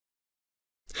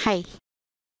Hi,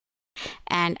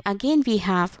 and again we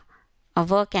have a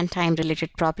work and time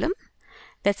related problem.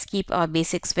 Let's keep our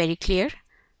basics very clear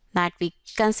that we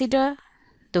consider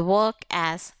the work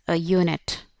as a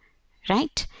unit,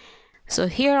 right? So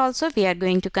here also we are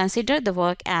going to consider the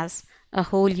work as a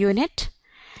whole unit,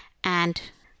 and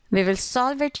we will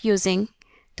solve it using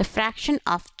the fraction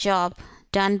of job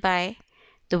done by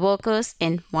the workers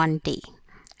in one day,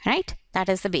 right? That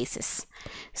is the basis.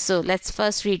 So let's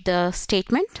first read the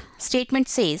statement. Statement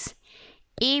says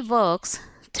A works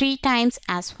 3 times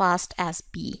as fast as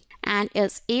B and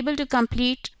is able to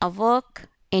complete a work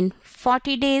in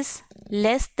 40 days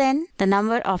less than the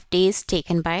number of days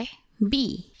taken by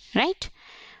B, right?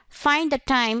 Find the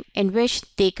time in which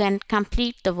they can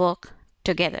complete the work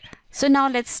together. So now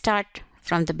let's start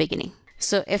from the beginning.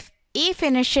 So if A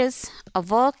finishes a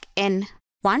work in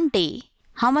 1 day,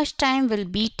 how much time will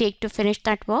B take to finish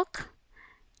that work?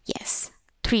 Yes,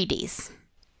 3 days.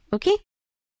 Okay?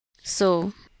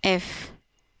 So if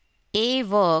A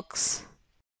works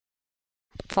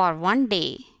for 1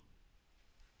 day,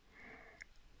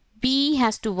 B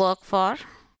has to work for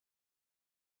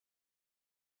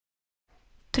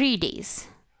 3 days.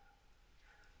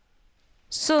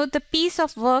 So the piece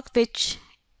of work which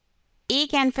A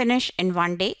can finish in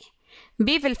 1 day,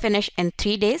 B will finish in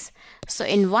 3 days. So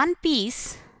in one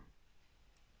piece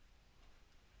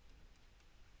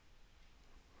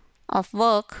of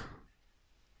work,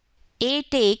 A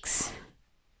takes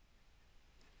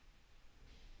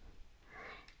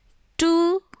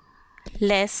 2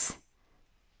 less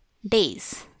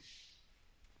days,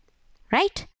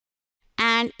 right?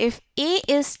 And if A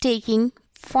is taking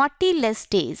 40 less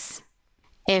days,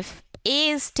 if A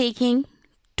is taking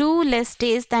 2 less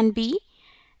days than B,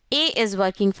 A is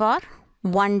working for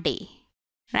 1 day,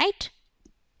 right?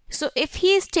 So if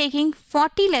he is taking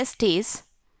 40 less days,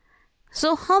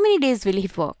 so how many days will he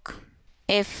work?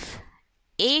 If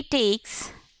A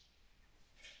takes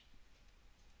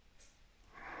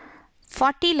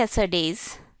 40 lesser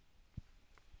days,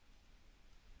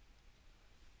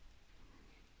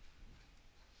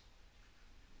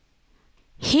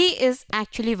 he is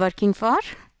actually working for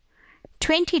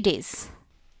 20 days.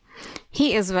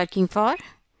 He is working for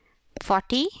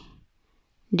 40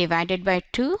 divided by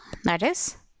 2, that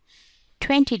is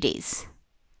 20 days.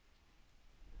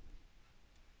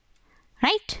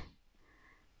 Right?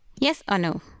 Yes or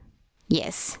no?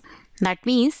 Yes. That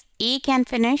means A can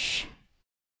finish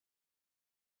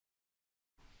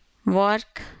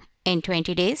work in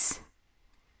 20 days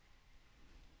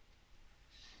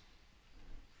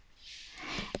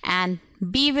and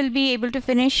B will be able to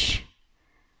finish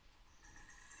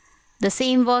the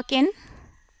same work in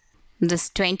this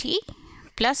 20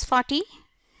 plus 40,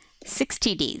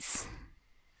 60 days.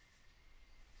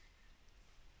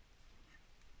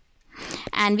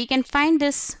 And we can find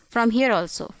this from here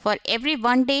also. For every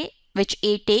 1 day which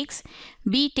A takes,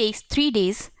 B takes 3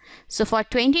 days. So for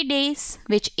 20 days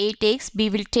which A takes, B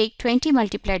will take 20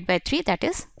 multiplied by 3, that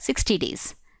is 60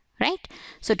 days, right?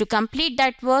 So to complete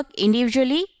that work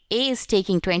individually, A is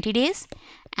taking 20 days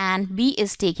and B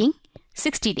is taking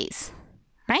 60 days,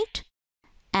 right?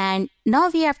 And now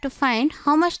we have to find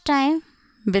how much time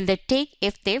will they take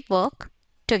if they work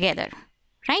together,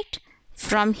 right?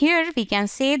 From here we can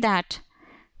say that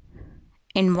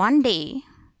in 1 day,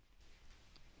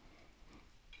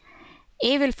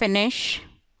 A will finish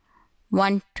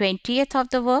 1/20th of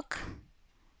the work,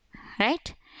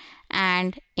 right?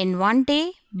 And in 1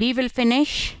 day, B will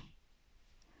finish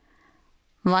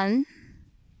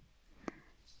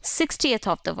 1/60th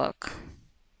of the work,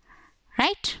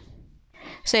 right?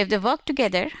 So if they work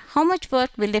together, how much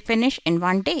work will they finish in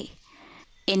 1 day?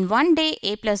 In 1 day,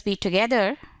 A plus B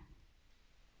together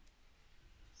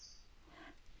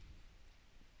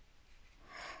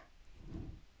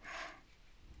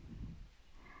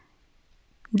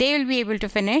they will be able to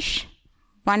finish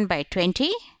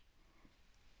 1/20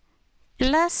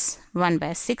 plus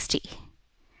 1/60.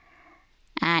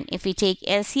 And if we take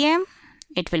LCM,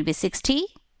 it will be 60.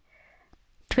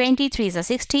 20 3s are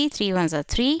 60, 3 1s are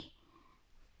 3,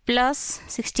 plus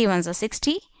 60 1s are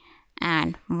 60,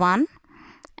 and 1.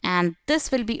 And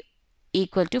this will be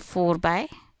equal to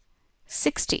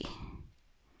 4/60.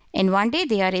 In 1 day,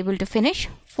 they are able to finish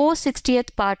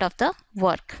 4/60th part of the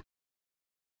work.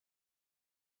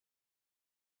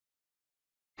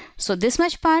 So this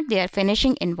much part they are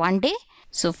finishing in 1 day.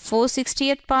 So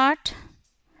 4/60th part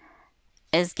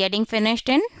is getting finished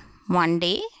in 1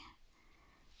 day.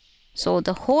 So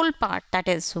the whole part, that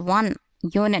is 1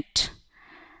 unit,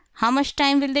 how much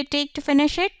time will they take to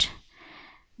finish it?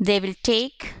 They will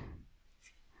take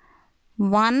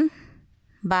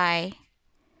 1/4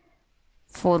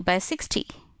 4 by 60,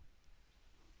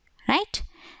 right?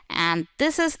 And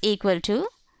this is equal to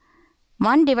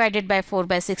 1 divided by 4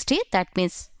 by 60. That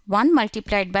means 1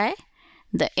 multiplied by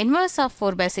the inverse of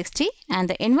 4 by 60, and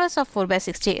the inverse of 4 by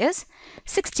 60 is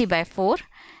 60 by 4,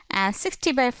 and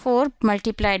 60 by 4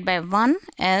 multiplied by 1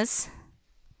 is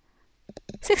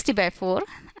 60 by 4,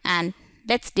 and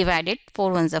let's divide it.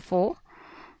 4 ones are 4,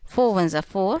 4 ones are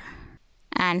 4,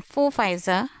 and 4 fives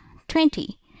are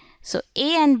 20. So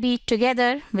A and B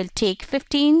together will take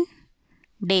 15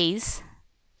 days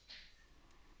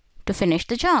to finish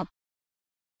the job.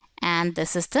 And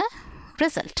this is the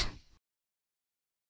result.